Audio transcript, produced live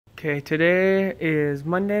Okay, today is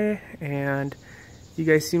Monday, and you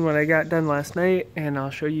guys seen what I got done last night, and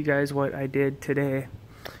I'll show you guys what I did today.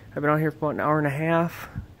 I've been out here for about an hour and a half,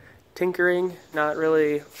 tinkering, not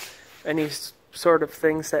really any sort of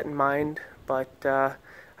thing set in mind, but I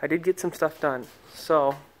did get some stuff done.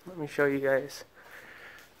 So, let me show you guys.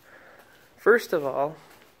 First of all,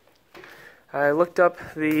 I looked up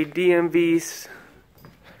the DMV's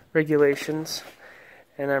regulations,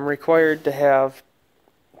 and I'm required to have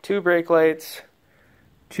 2 brake lights,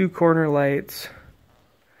 2 corner lights,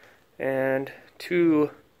 and 2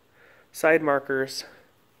 side markers.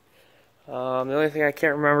 The only thing I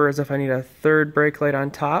can't remember is if I need a 3rd brake light on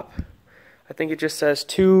top. I think it just says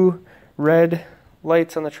 2 red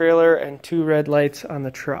lights on the trailer and 2 red lights on the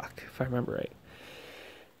truck, if I remember right.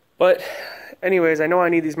 But anyways, I know I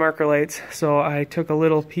need these marker lights, so I took a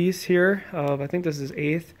little piece here of, I think this is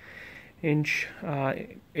 1/8 inch,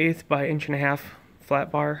 1/8 by 1.5 inch flat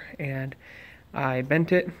bar, and I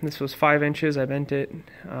bent it. This was 5 inches. I bent it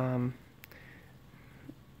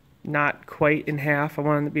not quite in half. I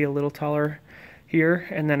wanted it to be a little taller here,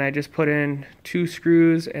 and then I just put in 2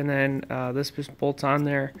 screws, and then this just bolts on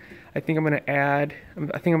there. I think I'm going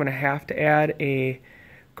to have to add a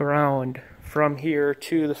ground from here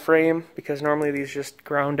to the frame, because normally these just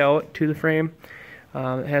ground out to the frame.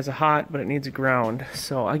 It has a hot, but it needs a ground.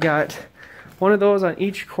 So I got one of those on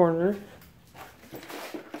each corner,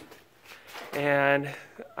 and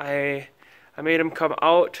I made them come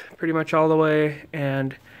out pretty much all the way,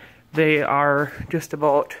 and they are just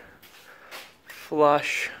about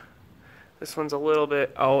flush. This one's a little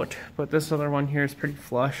bit out, but this other one here is pretty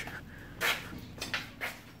flush.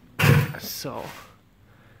 So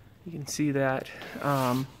you can see that.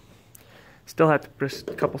 Still have to put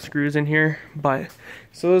a couple screws in here, but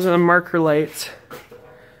so those are the marker lights.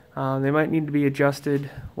 They might need to be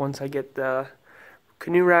adjusted once I get the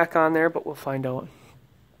canoe rack on there, but we'll find out.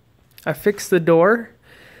 I fixed the door.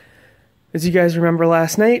 As you guys remember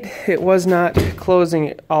last night, it was not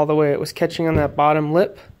closing all the way. It was catching on that bottom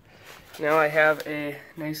lip. Now I have a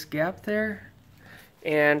nice gap there.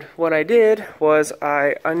 And what I did was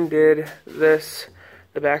I undid this,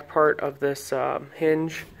 the back part of this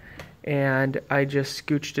hinge, and I just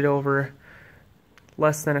scooched it over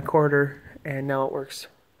less than 1/4, and now it works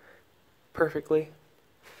perfectly.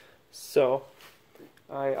 So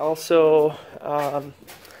I also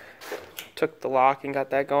took the lock and got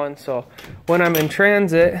that going, so when I'm in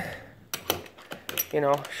transit, you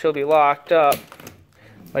know, she'll be locked up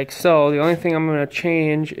like so. The only thing I'm going to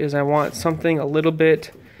change is I want something a little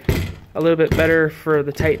bit better for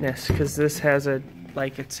the tightness, because this has a,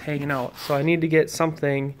 like, it's hanging out. So I need to get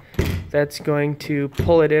something that's going to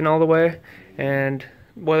pull it in all the way, and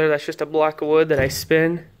whether that's just a block of wood that I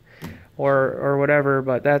spin or whatever,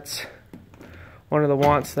 but that's one of the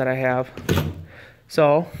wants that I have.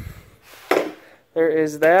 So there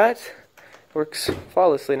is that. Works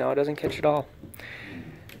flawlessly now. It doesn't catch at all.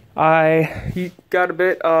 I got a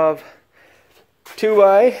bit of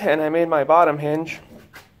 2x, and I made my bottom hinge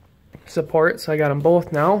support, so I got them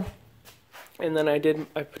both now. And then I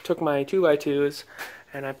took my 2x2s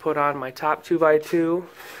and I put on my top 2x2,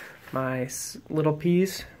 my little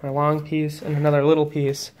piece, my long piece, and another little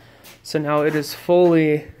piece. So now it is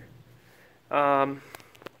fully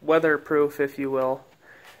weatherproof, if you will.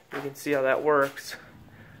 You can see how that works.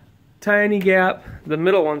 Tiny gap. The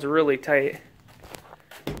middle one's really tight.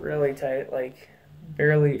 Really tight, like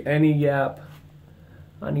barely any gap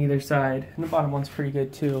on either side. And the bottom one's pretty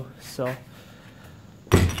good too. So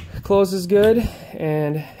closes good,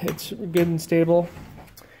 and it's good and stable.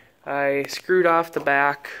 I screwed off the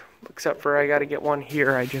back, except for I got to get one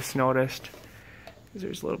here, I just noticed.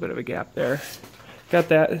 There's a little bit of a gap there. Got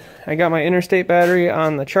that. I got my Interstate battery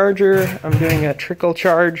on the charger. I'm doing a trickle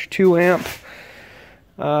charge 2 amp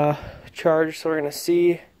charge, so we're going to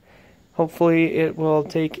see. Hopefully it will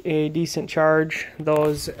take a decent charge.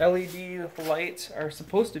 Those LED lights are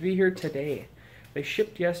supposed to be here today. They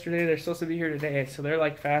shipped yesterday. They're supposed to be here today, so they're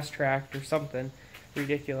like fast-tracked or something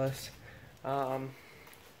ridiculous. Yeah,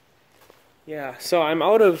 so I'm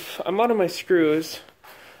out of my screws.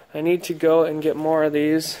 I need to go and get more of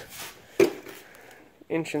these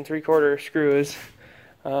 1 3/4 inch screws.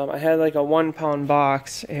 I had like a 1-pound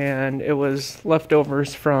box, and it was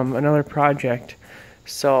leftovers from another project.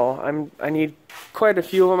 So I need quite a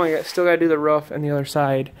few of them. I still got to do the roof and the other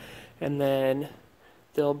side, and then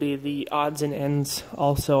there'll be the odds and ends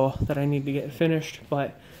also that I need to get finished.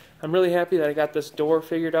 But I'm really happy that I got this door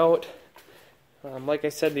figured out. Like I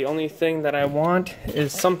said, the only thing that I want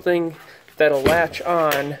is something that'll latch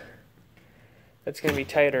on that's going to be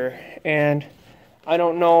tighter. And I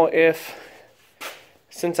don't know if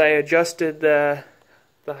since I adjusted the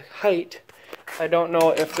height, I don't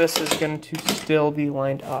know if this is going to still be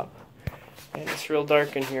lined up. And it's real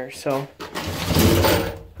dark in here, so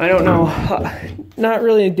I don't know. Not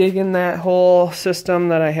really digging that whole system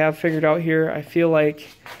that I have figured out here. I feel like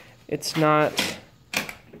it's not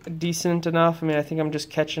decent enough. I mean, I think I'm just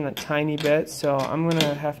catching a tiny bit, so I'm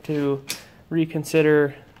gonna have to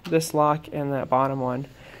reconsider this lock and that bottom one.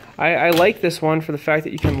 I like this one for the fact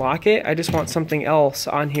that you can lock it. I just want something else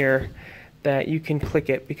on here that you can click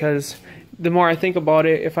it, because the more I think about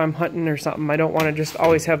it, if I'm hunting or something, I don't want to just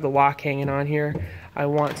always have the lock hanging on here. I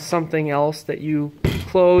want something else that you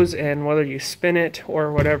close, and whether you spin it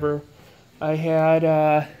or whatever. I had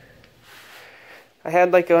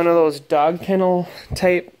like one of those dog kennel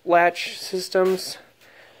type latch systems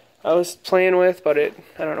I was playing with, but I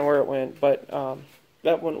don't know where it went, but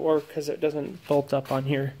that wouldn't work because it doesn't bolt up on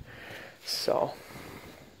here. So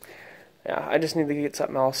yeah, I just need to get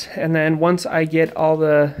something else. And then once I get all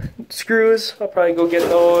the screws, I'll probably go get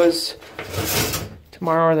those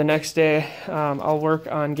tomorrow or the next day. I'll work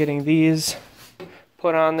on getting these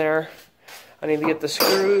put on there. I need to get the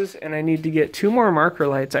screws, and I need to get 2 more marker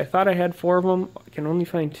lights. I thought I had 4 of them. I can only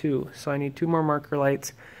find 2, so I need 2 more marker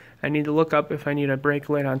lights. I need to look up if I need a brake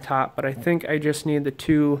light on top, but I think I just need the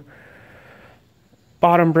 2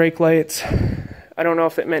 bottom brake lights. I don't know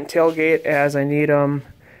if it meant tailgate, as I need them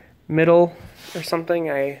middle or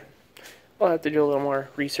something. I'll have to do a little more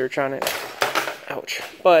research on it. Ouch.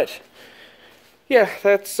 But yeah,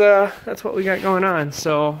 that's what we got going on.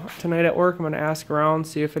 So tonight at work, I'm going to ask around,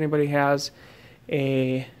 see if anybody has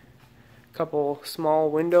a couple small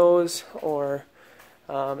windows, or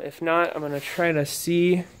if not, I'm going to try to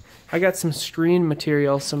see. I got some screen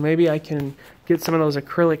material, so maybe I can get some of those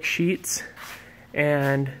acrylic sheets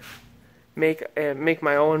and make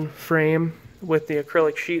my own frame with the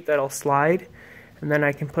acrylic sheet that'll slide, and then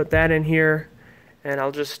I can put that in here, and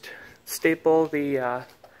I'll just staple the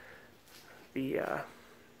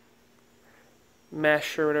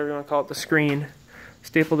mesh, or whatever you want to call it, the screen.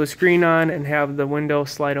 Staple the screen on and have the window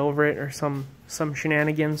slide over it, or some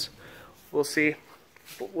shenanigans. We'll see.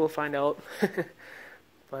 We'll find out.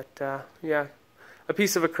 But yeah, a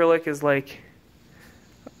piece of acrylic is like,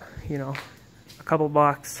 you know, a couple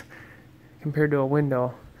bucks compared to a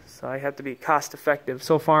window. So I have to be cost effective.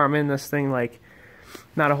 So far I'm in this thing like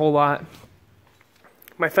not a whole lot.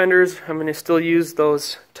 My fenders, I'm going to still use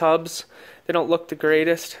those tubs. They don't look the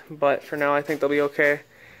greatest, but for now I think they'll be okay.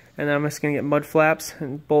 And then I'm just going to get mud flaps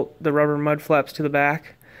and bolt the rubber mud flaps to the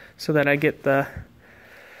back, so that I get the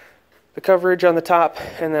coverage on the top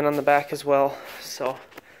and then on the back as well. So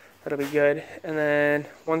that'll be good. And then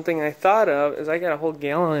one thing I thought of is I got a whole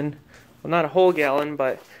gallon, well, not a whole gallon,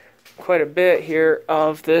 but quite a bit here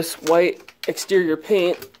of this white exterior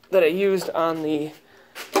paint that I used on the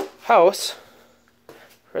house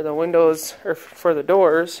for the windows, or for the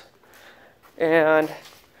doors, and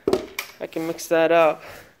I can mix that up.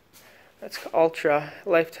 That's Ultra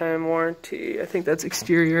lifetime warranty. I think that's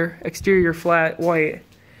exterior flat white.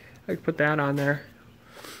 I could put that on there.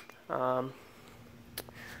 I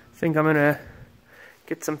think I'm gonna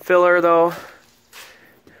get some filler though.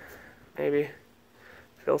 Maybe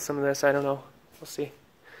fill some of this. I don't know. We'll see.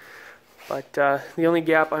 But the only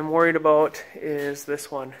gap I'm worried about is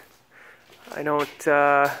this one. I don't,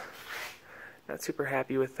 not super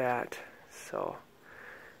happy with that. So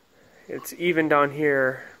it's even down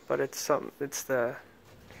here, but it's the,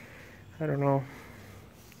 I don't know.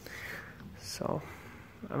 So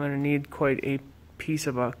I'm gonna need quite a piece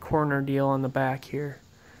of a corner deal on the back here,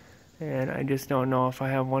 and I just don't know if I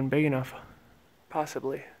have one big enough,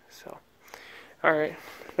 possibly. So all right,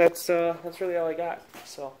 that's really all I got.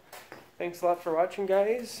 So thanks a lot for watching,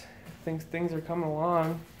 guys. Things are coming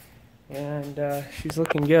along, and she's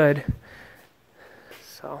looking good.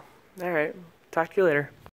 So all right, talk to you later.